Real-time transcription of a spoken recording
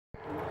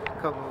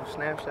couple of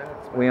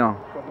snapshots. We on.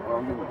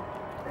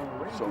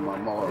 So my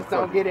mom. Just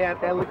don't get it at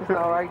that liquor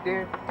store right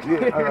there.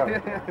 Yeah.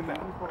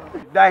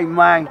 Dang,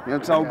 man. You know what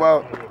I'm talking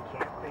about?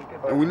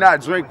 And we're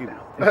not drinking.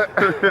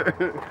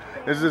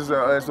 It's just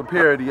it's a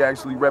parody.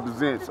 Actually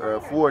represents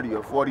 40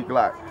 or 40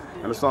 Glock,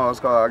 and the song is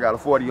called "I Got a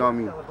 40 on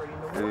Me."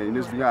 And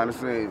this behind the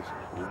scenes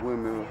with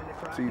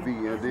WINDMILL.tv,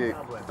 you dig?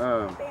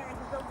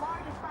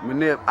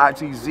 Manip,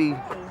 I.T.z,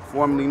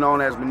 formerly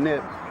known as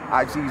Manip.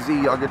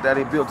 I.T.z, y'all get that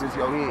in built into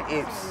your head.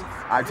 It's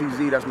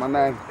I.T.z, that's my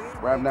name.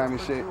 Rap name and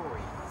shit.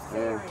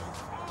 And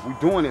we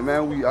doing it,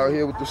 man. We out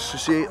here with this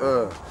shit.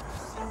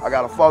 I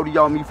got a 40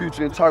 on me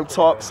featuring Turf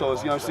Talk, so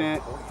it's, you know what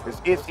I'm saying?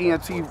 It's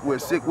ENT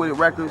with Sick With It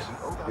Records. You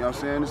know what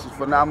I'm saying? This is a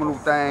phenomenal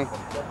thing.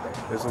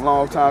 It's a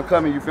long time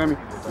coming, you feel me?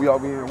 We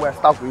over here in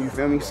West Oakland, you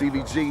feel me?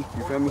 CBG,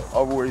 you feel me?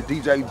 Over where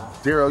DJ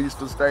Daryl used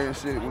to stay and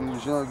shit when he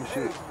was young and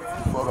shit.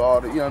 Before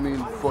all the, you know what I mean?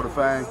 Before the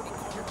fame.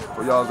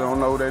 For y'all that don't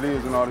know what that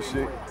is and all this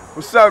shit.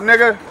 What's up,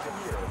 nigga?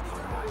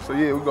 So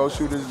yeah, we go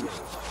shoot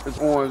this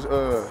orange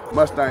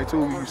Mustang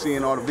too. You see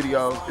in all the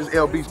videos. It's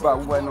LB spot.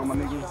 We waiting on my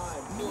nigga.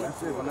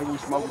 That's it, my nigga. We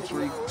smoking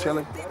tree,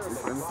 chilling. You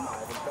feel me?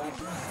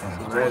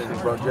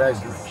 Bro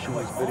Jackson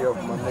shooting this video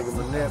for my nigga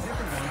Manip.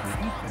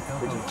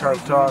 Bitchin'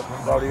 Turf Talk,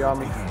 40 on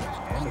me.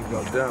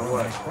 Go done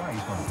what?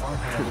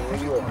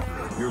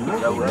 You're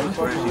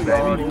Frenchie,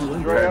 baby.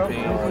 Rap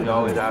team, we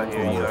always out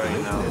here, you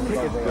already know.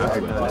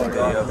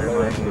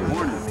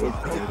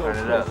 Turn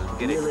it up, let's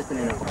get it.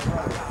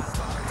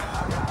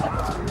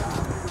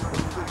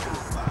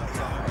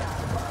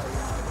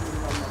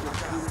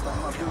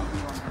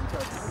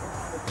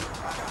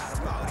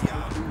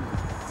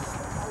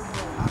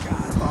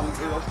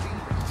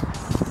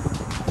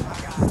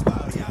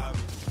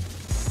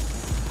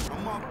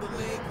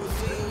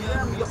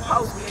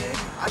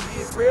 I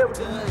get bread with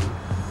the money,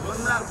 but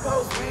I'm not a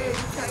post, man.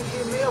 You can't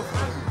get mail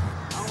from me.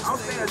 I'm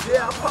saying,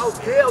 yeah, I post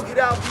hell, get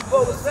out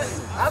before the sun.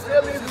 I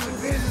feel into some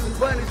bitches and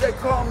bunnies that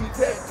call me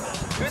text.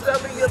 Bitch, I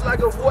think it's like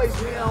a voice,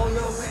 man, on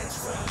your man.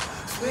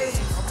 Bitch,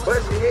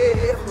 but your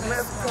head from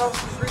Master across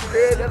the street,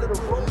 head out of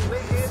the room,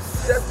 nigga.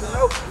 That's the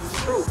note, it's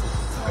true.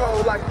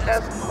 Cold like an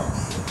Eskimo.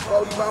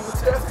 Told you about my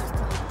test,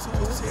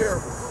 too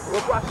terrible.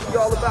 We're watching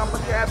y'all about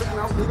my cabbage, and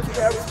I'm with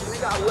carrots,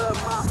 nigga, I love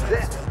my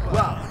death.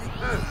 Wow.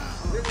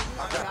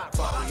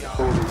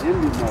 For the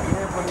indie money.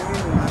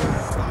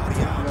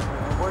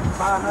 What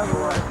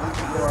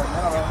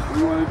do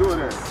you want to do with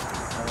that?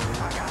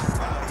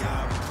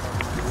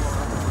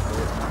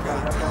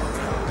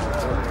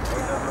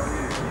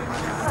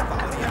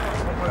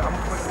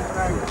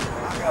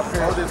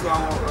 Hold this on,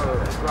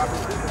 drop it.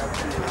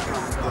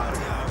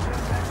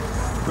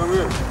 Come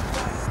here.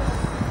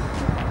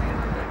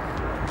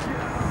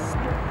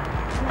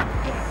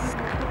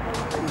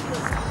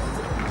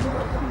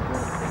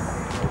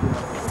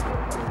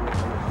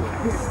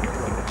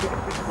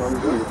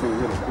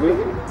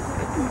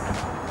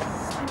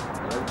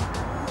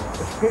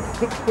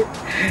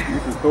 You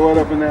can throw it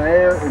up in the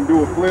air and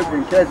do a flip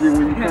and catch it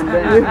when you come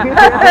back.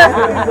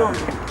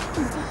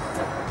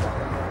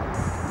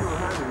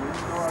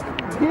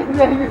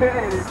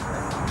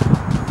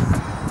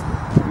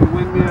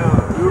 Windmill.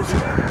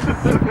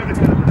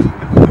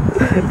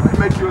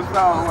 Make you a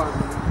sound.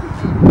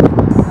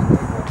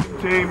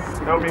 Team,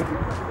 help me.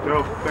 Yo,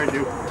 thank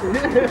you.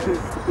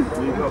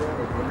 There you go.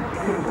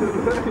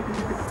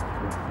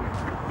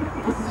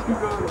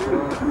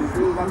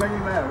 I make you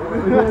mad.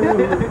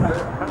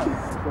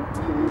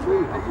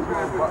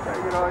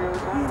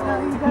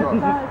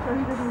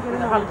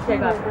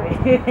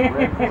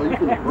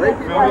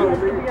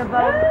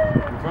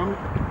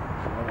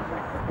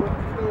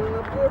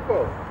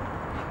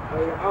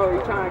 Oh, you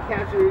trying to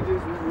capture it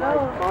just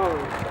like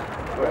falling.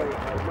 Like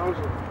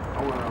motion. I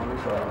went on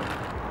this side.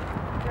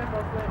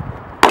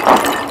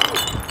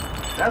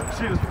 That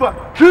shit is fuck.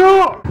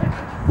 Kill!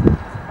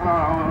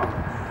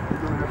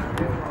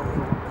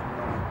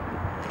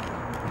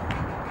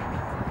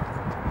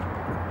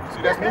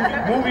 See, that's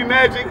movie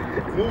magic.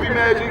 Movie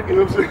magic. You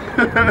know what I'm saying?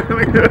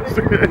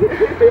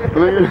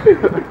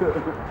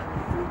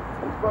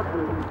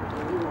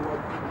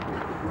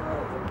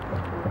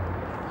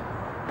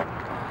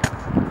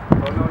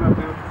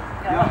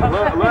 Yeah, I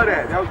love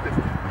that. That was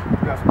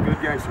you got some good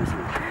gangsters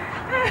here.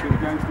 Good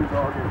gangsters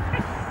all here.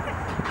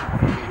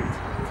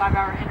 Like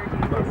our energy.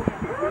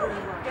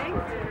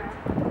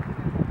 Gangsters.